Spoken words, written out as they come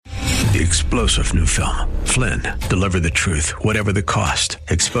The explosive new film, Flynn, deliver the truth, whatever the cost,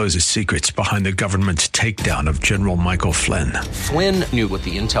 exposes secrets behind the government's takedown of General Michael Flynn. Flynn knew what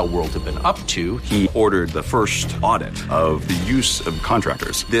the intel world had been up to. He ordered the first audit of the use of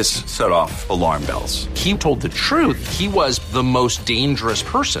contractors. This set off alarm bells. He told the truth. He was the most dangerous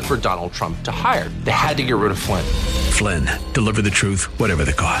person for Donald Trump to hire. They had to get rid of Flynn. Flynn, deliver the truth, whatever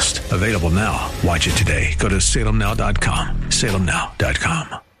the cost. Available now. Watch it today. Go to salemnow.com.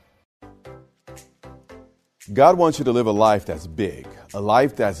 salemnow.com. God wants you to live a life that's big, a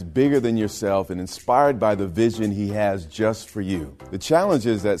life that's bigger than yourself and inspired by the vision He has just for you. The challenge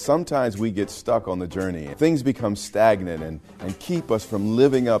is that sometimes we get stuck on the journey. Things become stagnant and keep us from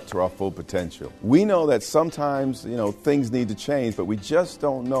living up to our full potential. We know that sometimes, things need to change, but we just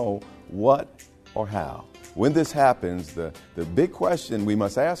don't know what or how. When this happens, the big question we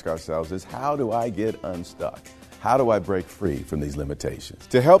must ask ourselves is, how do I get unstuck? How do I break free from these limitations?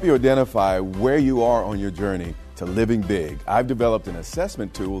 To help you identify where you are on your journey to living big, I've developed an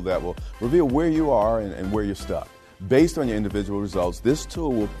assessment tool that will reveal where you are and where you're stuck. Based on your individual results, this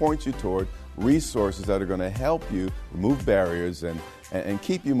tool will point you toward resources that are going to help you remove barriers and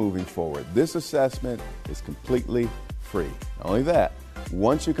keep you moving forward. This assessment is completely free. Not only that,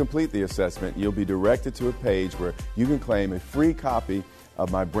 once you complete the assessment, you'll be directed to a page where you can claim a free copy of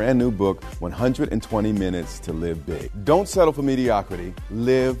my brand new book, 120 Minutes to Live Big. Don't settle for mediocrity.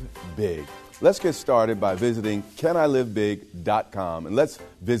 Live big. Let's get started by visiting canilivebig.com, and let's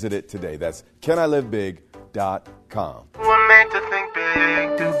visit it today. That's canilivebig.com. We're meant to think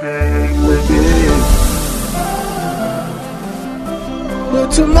big, do big, live big.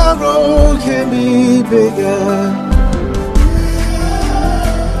 But tomorrow can be bigger.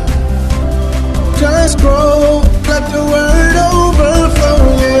 Just grow, let the word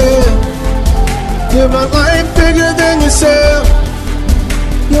overflow, yeah. Live a life bigger than yourself.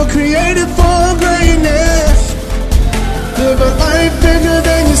 You're created for greatness. Live a life bigger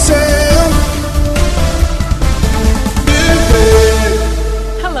than yourself. Live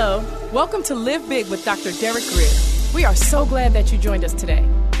big. Hello, welcome to Live Big with Dr. Derek Grier. We are so glad that you joined us today.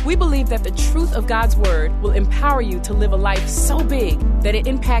 We believe that the truth of God's Word will empower you to live a life so big that it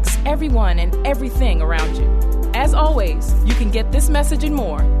impacts everyone and everything around you. As always, you can get this message and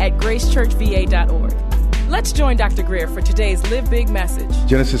more at gracechurchva.org. Let's join Dr. Grier for today's Live Big message.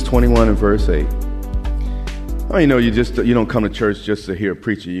 Genesis 21 and verse 8. Oh, you don't come to church just to hear a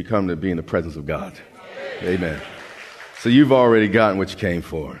preacher. You come to be in the presence of God. Amen. So you've already gotten what you came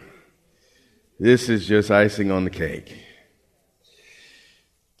for. This is just icing on the cake.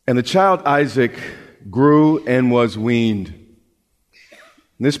 And the child Isaac grew and was weaned. In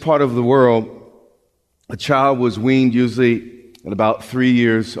this part of the world, a child was weaned usually at about 3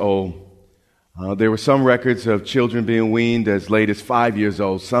 years old. There were some records of children being weaned as late as 5 years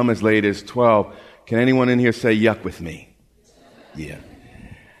old, some as late as 12. Can anyone in here say yuck with me? Yeah.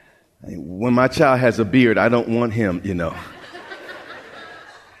 When my child has a beard, I don't want him,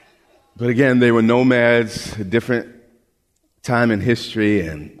 But again, they were nomads, a different time in history,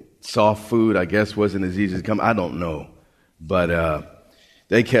 and soft food, I guess, wasn't as easy to come. I don't know. But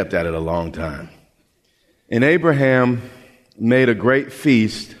they kept at it a long time. And Abraham made a great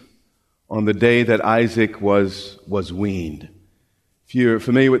feast on the day that Isaac was weaned. If you're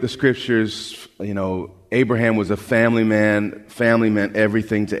familiar with the scriptures, Abraham was a family man. Family meant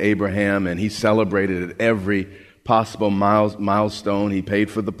everything to Abraham, and he celebrated at every possible milestone. He paid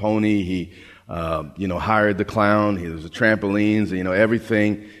for the pony. He hired the clown. He was the trampolines,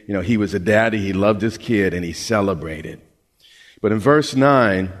 everything. He was a daddy. He loved his kid, and he celebrated. But in verse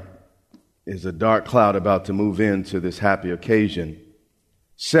 9 is a dark cloud about to move into this happy occasion.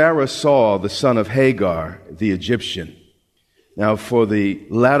 Sarah saw the son of Hagar, the Egyptian. Now, for the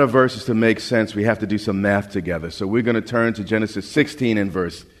latter verses to make sense, we have to do some math together. So we're going to turn to Genesis 16 and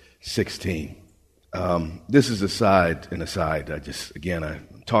verse 16. This is an aside. I'm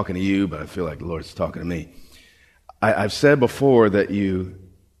talking to you, but I feel like the Lord's talking to me. I've said before that you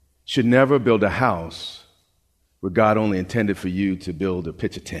should never build a house where God only intended for you to build or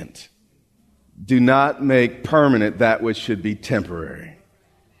pitch a tent. Do not make permanent that which should be temporary.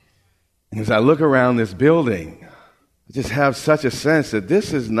 And as I look around this building, I just have such a sense that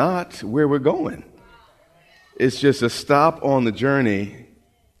this is not where we're going. It's just a stop on the journey,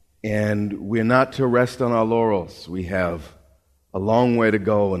 and we're not to rest on our laurels. We have a long way to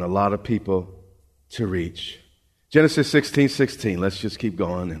go and a lot of people to reach. Genesis 16:16. Let's just keep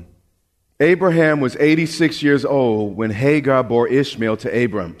going. And Abraham was 86 years old when Hagar bore Ishmael to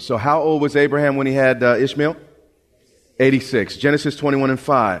Abram. So how old was Abraham when he had Ishmael? 86. Genesis 21 and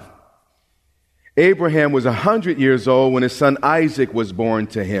 5. Abraham was 100 years old when his son Isaac was born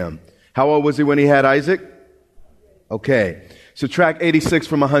to him. How old was he when he had Isaac? Okay. Subtract 86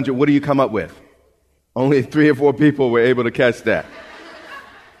 from 100. What do you come up with? Only 3 or 4 people were able to catch that.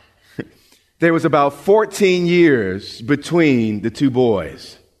 There was about 14 years between the two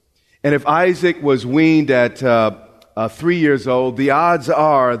boys. And if Isaac was weaned at 3 years old, the odds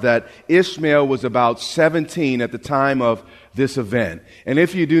are that Ishmael was about 17 at the time of this event. And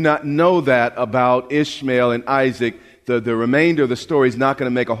if you do not know that about Ishmael and Isaac, the remainder of the story is not going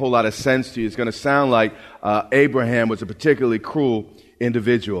to make a whole lot of sense to you. It's going to sound like Abraham was a particularly cruel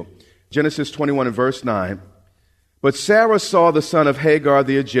individual. Genesis 21 and verse 9. But Sarah saw the son of Hagar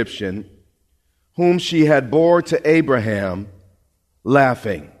the Egyptian, whom she had bore to Abraham,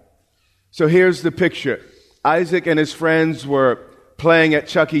 laughing. So here's the picture. Isaac and his friends were playing at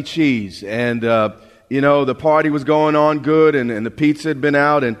Chuck E. Cheese, and the party was going on good, and the pizza had been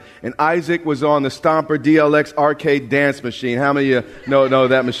out, and Isaac was on the Stomper DLX arcade dance machine. How many of you know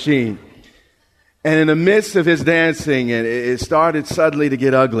that machine? And in the midst of his dancing, it started suddenly to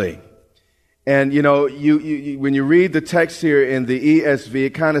get ugly. And, you when you read the text here in the ESV,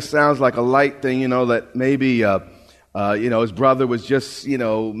 it kind of sounds like a light thing, that maybe, his brother was just,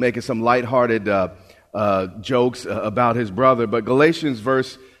 making some lighthearted jokes about his brother. But Galatians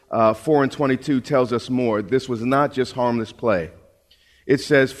verse 4 and 22 tells us more. This was not just harmless play. It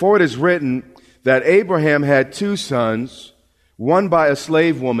says, "For it is written that Abraham had 2 sons, one by a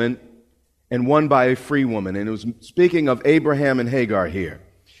slave woman and one by a free woman." And it was speaking of Abraham and Hagar here.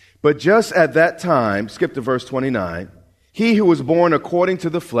 "But just at that time," skip to verse 29, "he who was born according to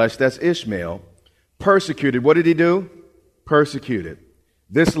the flesh," that's Ishmael, "persecuted." What did he do? Persecuted.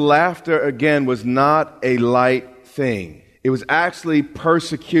 This laughter, again, was not a light thing. It was actually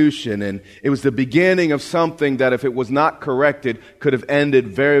persecution, and it was the beginning of something that, if it was not corrected, could have ended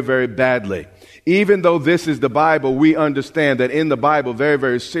very, very badly. Even though this is the Bible, we understand that in the Bible, very,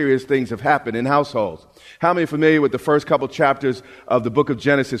 very serious things have happened in households. How many are familiar with the first couple chapters of the book of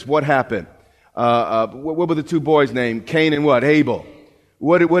Genesis? What happened? What were the 2 boys' named? Cain and what? Abel.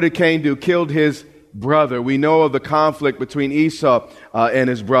 What did Cain do? Killed his brother. We know of the conflict between Esau and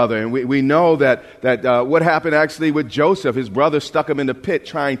his brother. And we know that what happened actually with Joseph. His brother stuck him in the pit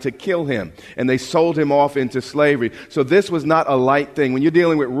trying to kill him, and they sold him off into slavery. So this was not a light thing. When you're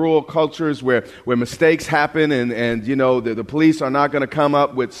dealing with rural cultures where mistakes happen and the police are not going to come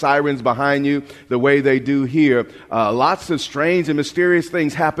up with sirens behind you the way they do here, lots of strange and mysterious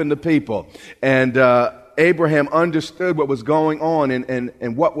things happen to people. And Abraham understood what was going on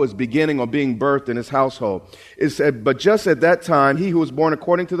and what was beginning or being birthed in his household. It said, "But just at that time, he who was born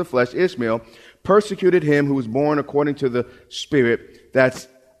according to the flesh, Ishmael, persecuted him who was born according to the Spirit." That's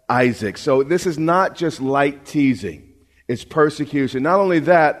Isaac. So this is not just light teasing. It's persecution. Not only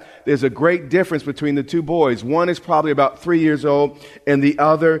that, there's a great difference between the 2 boys. One is probably about 3 years old, and the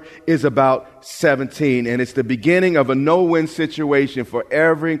other is about 17. And it's the beginning of a no-win situation for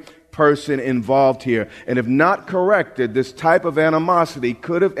every person involved here. And if not corrected, this type of animosity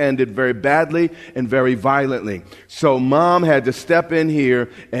could have ended very badly and very violently. So mom had to step in here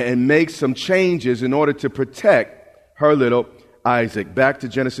and make some changes in order to protect her little Isaac. Back to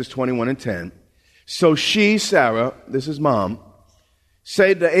Genesis 21 and 10. "So she," Sarah, this is mom,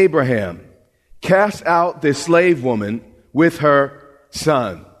 "said to Abraham, 'Cast out this slave woman with her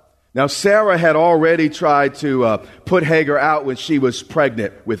son.'" Now, Sarah had already tried to put Hagar out when she was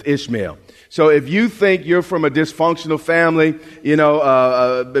pregnant with Ishmael. So if you think you're from a dysfunctional family,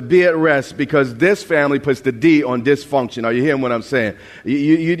 be at rest, because this family puts the D on dysfunction. Are you hearing what I'm saying?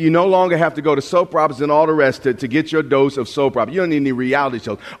 You no longer have to go to soap operas and all the rest to get your dose of soap opera. You don't need any reality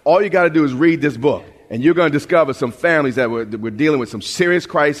shows. All you got to do is read this book. And you're going to discover some families that were dealing with some serious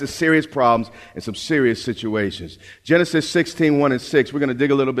crisis, serious problems, and some serious situations. Genesis 16, 1 and 6, we're going to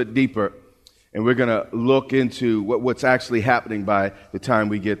dig a little bit deeper, and we're going to look into what's actually happening by the time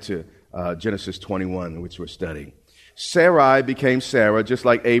we get to Genesis 21, which we're studying. Sarai became Sarah, just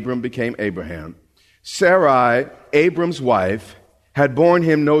like Abram became Abraham. Sarai, Abram's wife, had borne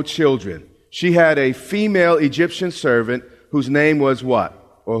him no children. She had a female Egyptian servant whose name was what?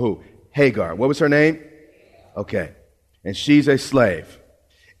 Or who? Hagar. What was her name? Okay. And she's a slave.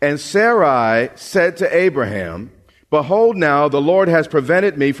 "And Sarai said to Abraham, 'Behold now, the Lord has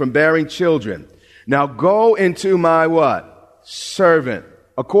prevented me from bearing children. Now go into my" what? "Servant."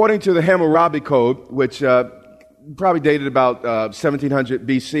 According to the Hammurabi Code, which probably dated about 1700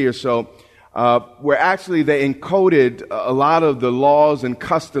 BC or so, where actually they encoded a lot of the laws and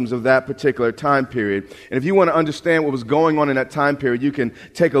customs of that particular time period. And if you want to understand what was going on in that time period, you can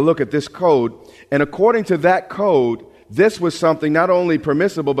take a look at this code. And according to that code, this was something not only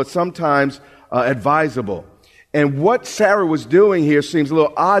permissible, but sometimes advisable. And what Sarah was doing here seems a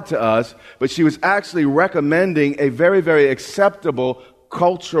little odd to us, but she was actually recommending a very, very acceptable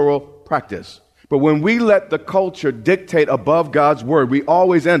cultural practice. But when we let the culture dictate above God's word, we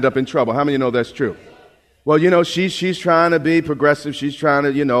always end up in trouble. How many of you know that's true? Well, she's trying to be progressive. She's trying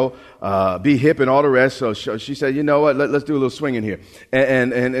to, be hip and all the rest. So she said, you know what, let's do a little swinging here.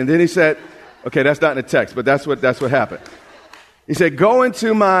 And then he said, okay, that's not in the text, but that's what happened. He said, go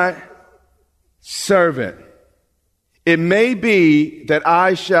into my servant. It may be that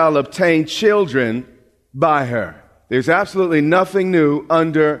I shall obtain children by her. There's absolutely nothing new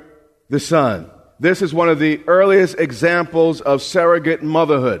under the sun. This is one of the earliest examples of surrogate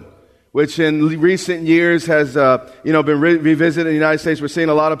motherhood, which in recent years has, been revisited in the United States. We're seeing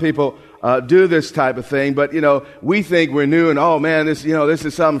a lot of people do this type of thing, but, we think we're new and, oh man, this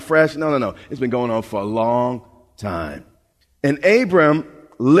is something fresh. No. It's been going on for a long time. And Abram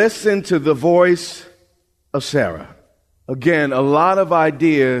listened to the voice of Sarah. Again, a lot of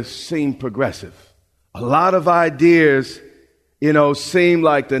ideas seem progressive. A lot of ideas, seem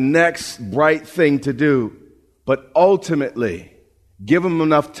like the next bright thing to do. But ultimately, give them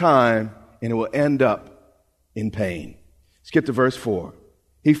enough time and it will end up in pain. Skip to verse 4.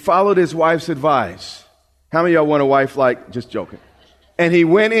 He followed his wife's advice. How many of y'all want a wife like, just joking? And he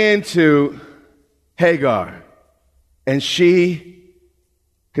went into Hagar and she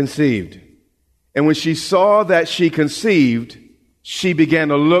conceived. And when she saw that she conceived, she began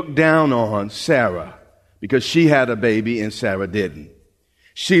to look down on Sarah because she had a baby and Sarah didn't.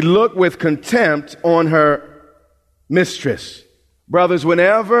 She looked with contempt on her mistress. Brothers,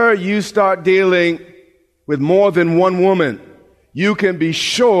 whenever you start dealing with more than one woman, you can be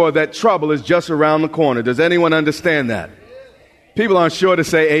sure that trouble is just around the corner. Does anyone understand that? People aren't sure to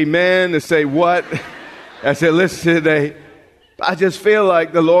say amen, to say what. I said, listen, I just feel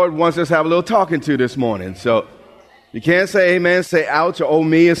like the Lord wants us to have a little talking to this morning. So you can't say amen, say ouch or oh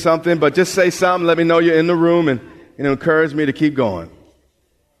me or something, but just say something, let me know you're in the room and encourage me to keep going.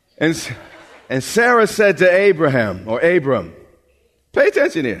 And Sarah said to Abram, pay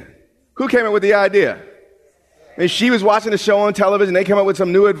attention here. Who came up with the idea? And she was watching the show on television. They came up with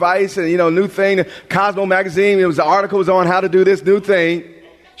some new advice and, new thing. Cosmo magazine, the article was on how to do this new thing.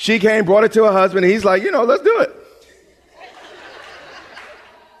 She came, brought it to her husband, and he's like, let's do it.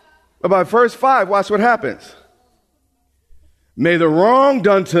 About verse 5, watch what happens. May the wrong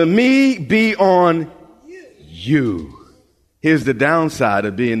done to me be on you. Here's the downside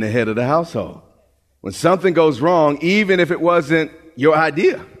of being the head of the household. When something goes wrong, even if it wasn't your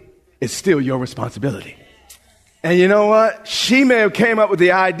idea, it's still your responsibility. And you know what? She may have came up with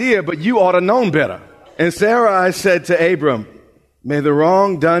the idea, but you ought to known better. And Sarai said to Abram, may the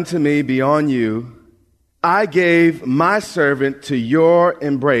wrong done to me be on you. I gave my servant to your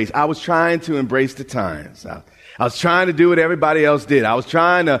embrace. I was trying to embrace the times. I was trying to do what everybody else did. I was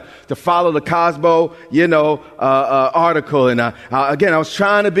trying to follow the Cosmo, article. And I was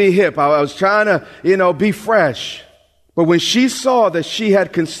trying to be hip. I was trying to, be fresh. But when she saw that she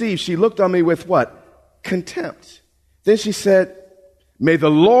had conceived, she looked on me with what? Contempt. Then she said, may the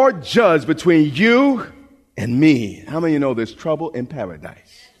Lord judge between you and me. How many of you know there's trouble in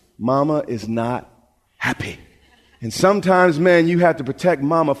paradise? Mama is not happy. And sometimes, man, you have to protect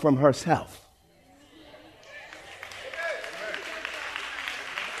mama from herself.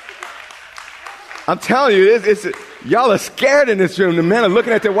 I'm telling you, y'all are scared in this room. The men are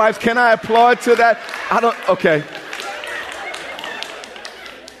looking at their wives. Can I applaud to that? Okay.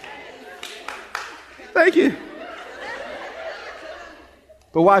 Thank you.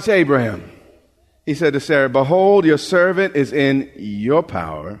 But watch Abraham. He said to Sarah, behold, your servant is in your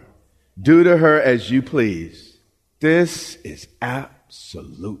power. Do to her as you please. This is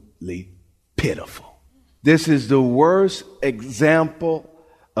absolutely pitiful. This is the worst example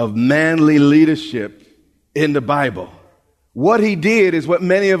of manly leadership in the Bible. What he did is what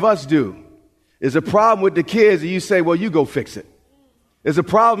many of us do. There's a problem with the kids and you say, well, you go fix it. There's a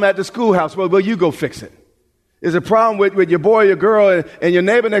problem at the schoolhouse. Well, you go fix it. There's a problem with your boy or your girl and your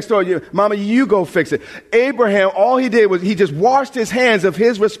neighbor next door. Mama, you go fix it. Abraham, all he did was he just washed his hands of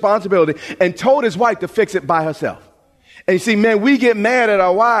his responsibility and told his wife to fix it by herself. And you see, man, we get mad at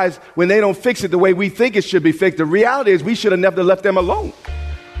our wives when they don't fix it the way we think it should be fixed. The reality is we should have never left them alone.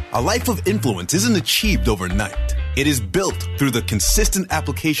 A life of influence isn't achieved overnight. It is built through the consistent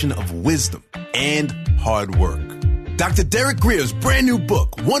application of wisdom and hard work. Dr. Derek Grier's brand new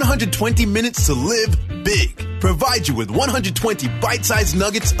book, 120 Minutes to Live Big, provides you with 120 bite-sized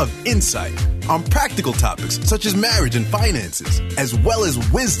nuggets of insight on practical topics such as marriage and finances, as well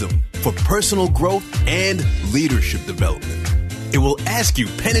as wisdom for personal growth and leadership development. It will ask you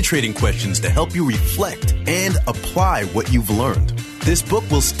penetrating questions to help you reflect and apply what you've learned. This book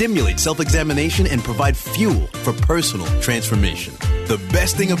will stimulate self-examination and provide fuel for personal transformation. The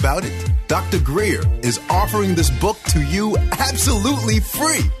best thing about it, Dr. Greer is offering this book to you absolutely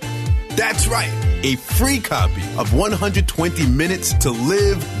free. That's right, a free copy of 120 Minutes to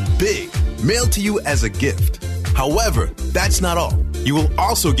Live Big, mailed to you as a gift. However, that's not all. You will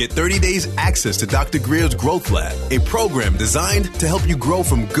also get 30 days access to Dr. Greer's Growth Lab, a program designed to help you grow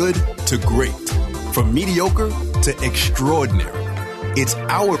from good to great, from mediocre to extraordinary. It's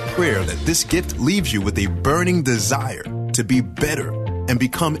our prayer that this gift leaves you with a burning desire to be better and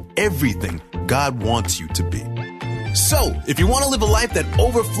become everything God wants you to be. So, if you want to live a life that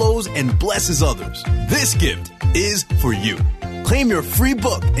overflows and blesses others, this gift is for you. Claim your free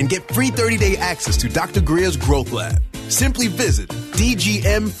book and get free 30-day access to Dr. Greer's Growth Lab. Simply visit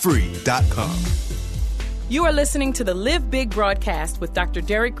dgmfree.com. You are listening to the Live Big broadcast with Dr.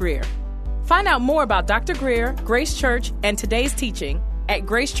 Derek Grier. Find out more about Dr. Grier, Grace Church, and today's teaching at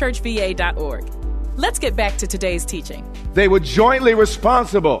gracechurchva.org. Let's get back to today's teaching. They were jointly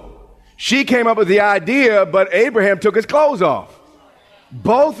responsible. She came up with the idea, but Abraham took his clothes off.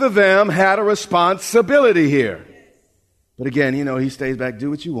 Both of them had a responsibility here. But again, he stays back, do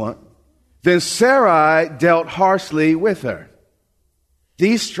what you want. Then Sarai dealt harshly with her.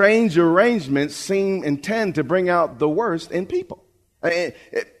 These strange arrangements seem intend to bring out the worst in people.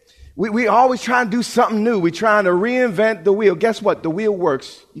 We always try and do something new. We're trying to reinvent the wheel. Guess what? The wheel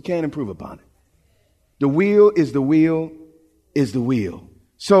works. You can't improve upon it. The wheel is the wheel is the wheel.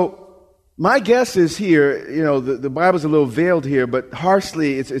 So my guess is here, the Bible's a little veiled here, but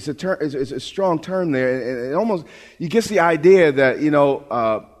harshly, it's a strong term there. And it almost, you get the idea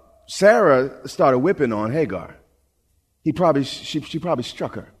that, Sarah started whipping on Hagar. She probably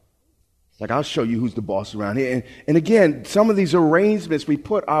struck her. Like, I'll show you who's the boss around here. And again, some of these arrangements we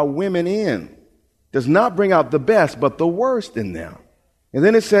put our women in does not bring out the best, but the worst in them. And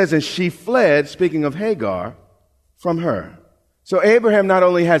then it says, and she fled, speaking of Hagar, from her. So Abraham not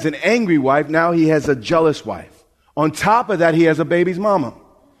only has an angry wife, now he has a jealous wife. On top of that, he has a baby's mama.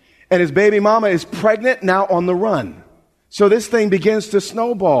 And his baby mama is pregnant, now on the run. So this thing begins to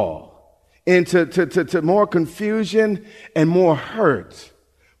snowball into to more confusion and more hurt.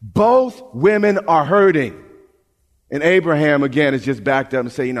 Both women are hurting. And Abraham, again, is just backed up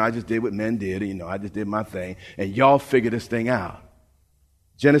and say, I just did what men did. I just did my thing. And y'all figure this thing out.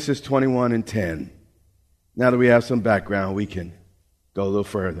 Genesis 21:10. Now that we have some background, we can go a little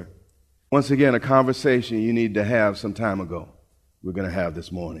further. Once again, a conversation you need to have some time ago. We're going to have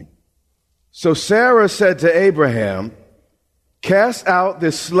this morning. So Sarah said to Abraham, cast out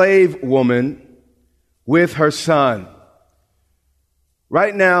this slave woman with her son.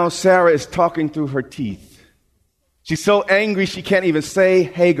 Right now, Sarah is talking through her teeth. She's so angry she can't even say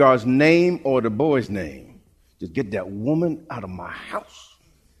Hagar's name or the boy's name. Just get that woman out of my house.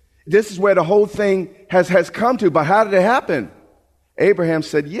 This is where the whole thing has come to. But how did it happen? Abraham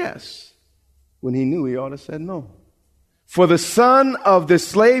said yes, when he knew he ought to said no. For the son of this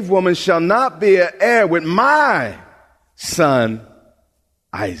slave woman shall not be an heir with my son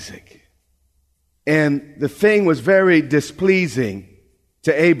Isaac. And the thing was very displeasing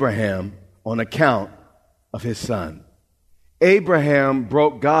to Abraham on account of his son. Abraham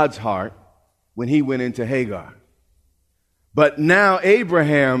broke God's heart when he went into Hagar. But now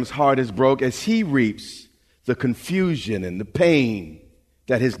Abraham's heart is broke as he reaps the confusion and the pain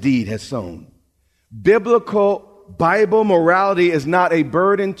that his deed has sown. Biblical Bible morality is not a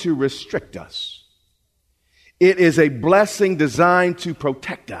burden to restrict us. It is a blessing designed to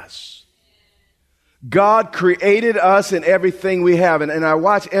protect us. God created us in everything we have. And I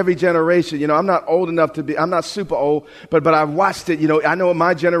watch every generation. I'm not old enough to be, I'm not super old, but I've watched it. I know what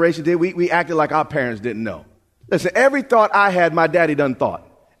my generation did. We acted like our parents didn't know. Listen, every thought I had, my daddy done thought.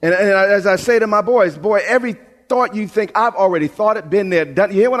 And as I say to my boys, boy, every thought you think, I've already thought it, been there, done.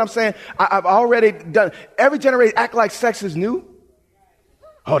 You hear what I'm saying? I've already done. Every generation act like sex is new.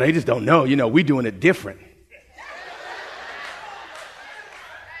 Oh, they just don't know. We doing it different.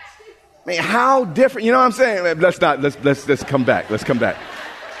 I mean, how different? You know what I'm saying? Let's come back. Let's come back.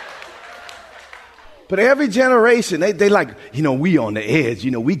 But every generation, they like, we on the edge.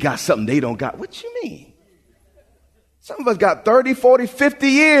 We got something they don't got. What you mean? Some of us got 30, 40, 50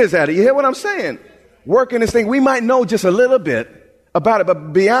 years at it. You hear what I'm saying? Working this thing. We might know just a little bit about it.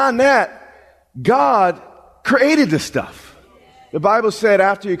 But beyond that, God created this stuff. The Bible said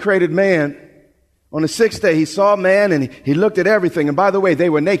after he created man, on the sixth day, he saw man and he looked at everything. And by the way,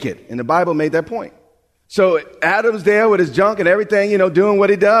 they were naked. And the Bible made that point. So Adam's there with his junk and everything, doing what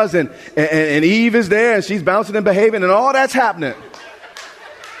he does. And Eve is there and she's bouncing and behaving and all that's happening.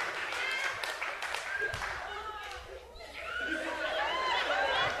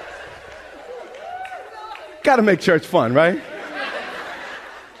 Got to make church fun, right?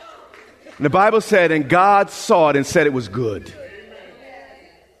 And the Bible said, and God saw it and said it was good.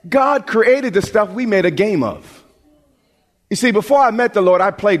 God created the stuff we made a game of. You see, before I met the Lord,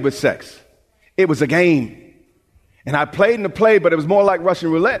 I played with sex. It was a game. And I played and played, but it was more like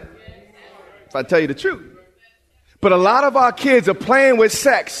Russian roulette, if I tell you the truth. But a lot of our kids are playing with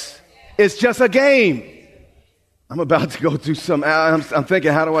sex. It's just a game. I'm about to go through I'm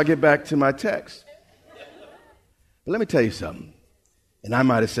thinking, how do I get back to my text? But let me tell you something. And I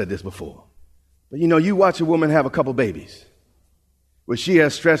might have said this before. But you watch a woman have a couple babies where she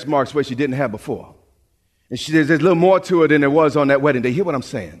has stretch marks where she didn't have before. And there's a little more to it than there was on that wedding day. Hear what I'm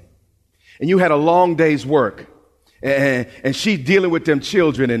saying? And you had a long day's work. And she dealing with them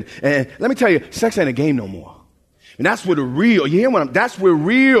children. And let me tell you, sex ain't a game no more. And that's where that's where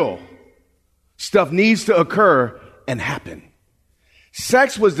real stuff needs to occur and happen.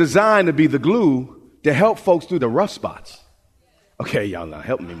 Sex was designed to be the glue to help folks through the rough spots. Okay, y'all not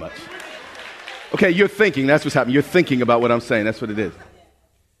helping me much. Okay, you're thinking. That's what's happening. You're thinking about what I'm saying. That's what it is.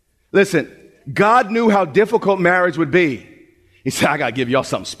 Listen, God knew how difficult marriage would be. He said, I got to give y'all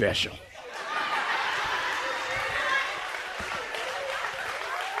something special.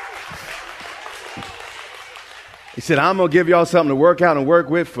 He said, I'm going to give y'all something to work out and work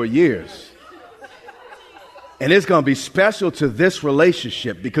with for years. And it's going to be special to this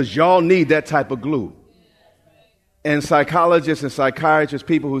relationship because y'all need that type of glue. And psychologists and psychiatrists,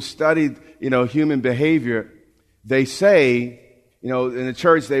 people who studied, human behavior, they say, in the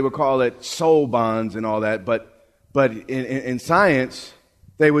church they would call it soul bonds and all that. But in science,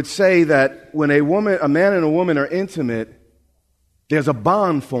 they would say that when a man and a woman are intimate, there's a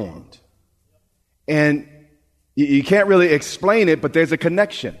bond formed. And you can't really explain it, but there's a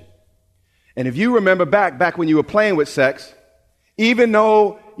connection. And if you remember back when you were playing with sex, even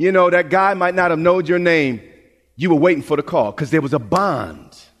though, that guy might not have known your name, you were waiting for the call because there was a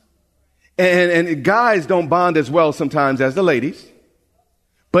bond. And guys don't bond as well sometimes as the ladies.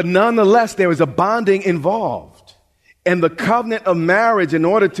 But nonetheless, there is a bonding involved. And the covenant of marriage, in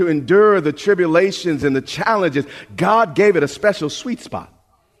order to endure the tribulations and the challenges, God gave it a special sweet spot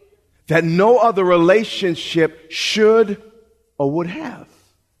that no other relationship should or would have.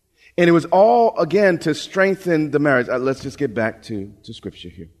 And it was all, again, to strengthen the marriage. Let's just get back to Scripture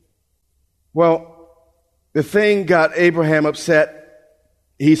here. Well, the thing got Abraham upset.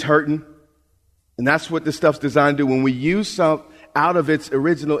 He's hurting. And that's what this stuff's designed to do. When we use something out of its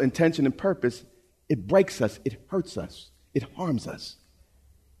original intention and purpose, it breaks us, it hurts us, it harms us.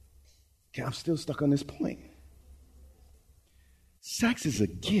 Okay, I'm still stuck on this point. Sex is a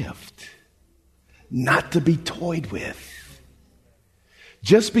gift, not to be toyed with.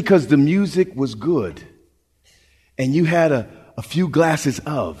 Just because the music was good and you had a few glasses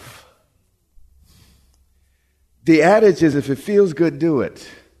of, the adage is if it feels good, do it.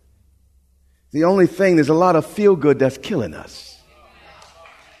 The only thing, there's a lot of feel good that's killing us.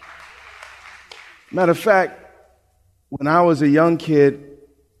 Matter of fact, when I was a young kid,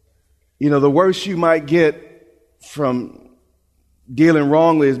 the worst you might get from dealing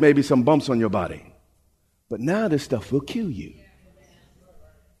wrongly is maybe some bumps on your body. But now this stuff will kill you.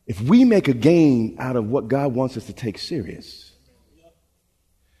 If we make a game out of what God wants us to take serious,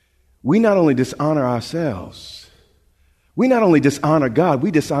 we not only dishonor ourselves, we not only dishonor God,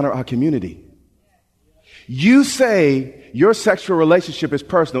 we dishonor our community. You say your sexual relationship is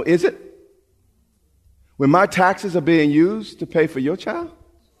personal. Is it? When my taxes are being used to pay for your child?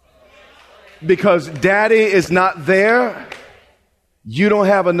 Because daddy is not there, you don't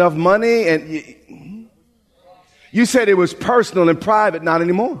have enough money, and you said it was personal and private. Not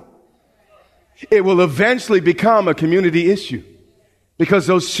anymore. It will eventually become a community issue because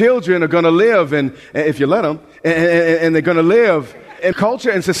those children are going to live, and if you let them, and they're going to live, and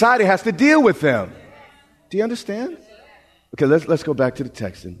culture and society has to deal with them. Do you understand? Okay, let's go back to the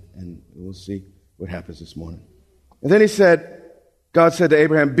text and we'll see what happens this morning. And then God said to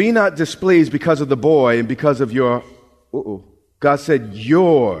Abraham, be not displeased because of the boy and because of your, God said,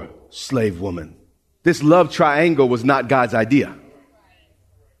 your slave woman. This love triangle was not God's idea.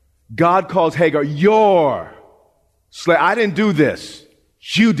 God calls Hagar your slave. I didn't do this.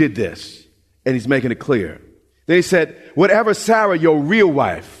 You did this. And he's making it clear. Then he said, whatever Sarah, your real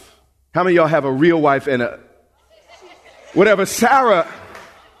wife. How many of y'all have a real wife and whatever Sarah,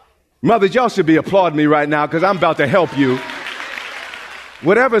 mothers, y'all should be applauding me right now because I'm about to help you.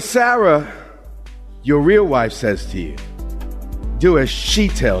 Whatever Sarah, your real wife says to you. Do as she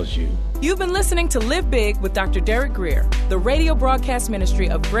tells you. You've been listening to Live Big with Dr. Derek Grier, the radio broadcast ministry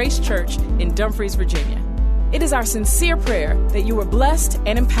of Grace Church in Dumfries, Virginia. It is our sincere prayer that you are blessed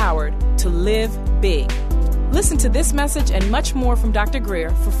and empowered to live big. Listen to this message and much more from Dr. Grier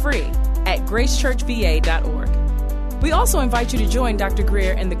for free at gracechurchva.org. We also invite you to join Dr.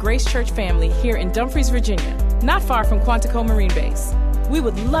 Grier and the Grace Church family here in Dumfries, Virginia, not far from Quantico Marine Base. We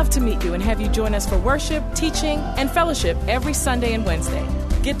would love to meet you and have you join us for worship, teaching, and fellowship every Sunday and Wednesday.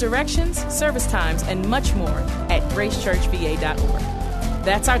 Get directions, service times, and much more at gracechurchva.org.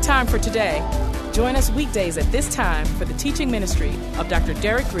 That's our time for today. Join us weekdays at this time for the teaching ministry of Dr.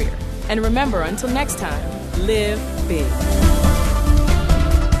 Derek Grier. And remember, until next time, live big.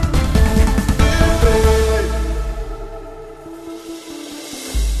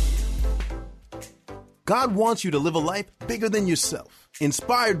 God wants you to live a life bigger than yourself,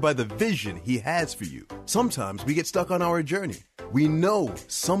 inspired by the vision He has for you. Sometimes we get stuck on our journey. We know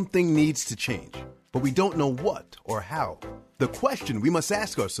something needs to change, but we don't know what or how. The question we must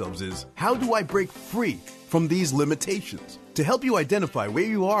ask ourselves is, how do I break free from these limitations? To help you identify where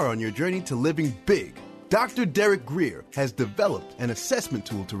you are on your journey to living big, Dr. Derek Grier has developed an assessment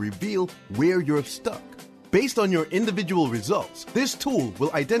tool to reveal where you're stuck. Based on your individual results, this tool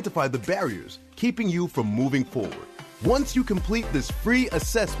will identify the barriers keeping you from moving forward. Once you complete this free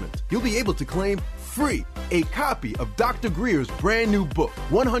assessment, you'll be able to claim free a copy of Dr. Grier's brand new book,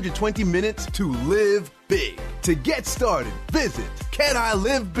 120 Minutes to Live Big. To get started, visit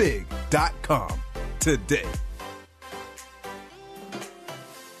canilivebig.com today.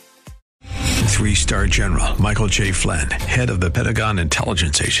 3-star General Michael J. Flynn, head of the Pentagon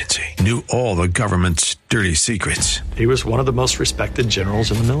Intelligence Agency, knew all the government's dirty secrets. He was one of the most respected generals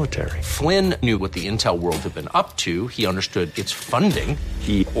in the military. Flynn knew what the intel world had been up to. He understood its funding.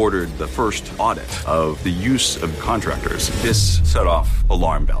 He ordered the first audit of the use of contractors. This set off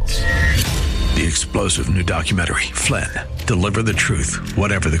alarm bells. The explosive new documentary, Flynn, Deliver the Truth,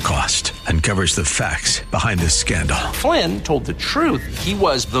 Whatever the Cost, uncovers the facts behind this scandal. Flynn told the truth. He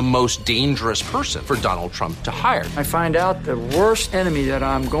was the most dangerous person for Donald Trump to hire. I find out the worst enemy that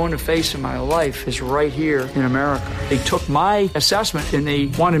I'm going to face in my life is right here in America. They took my assessment and they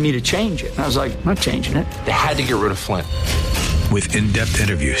wanted me to change it. And I was like, I'm not changing it. They had to get rid of Flynn. With in-depth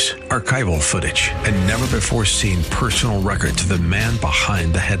interviews, archival footage, and never-before-seen personal records of the man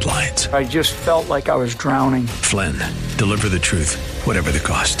behind the headlines. I just felt like I was drowning. Flynn, Deliver the Truth, Whatever the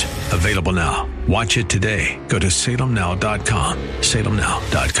Cost. Available now. Watch it today. Go to salemnow.com.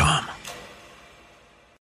 salemnow.com.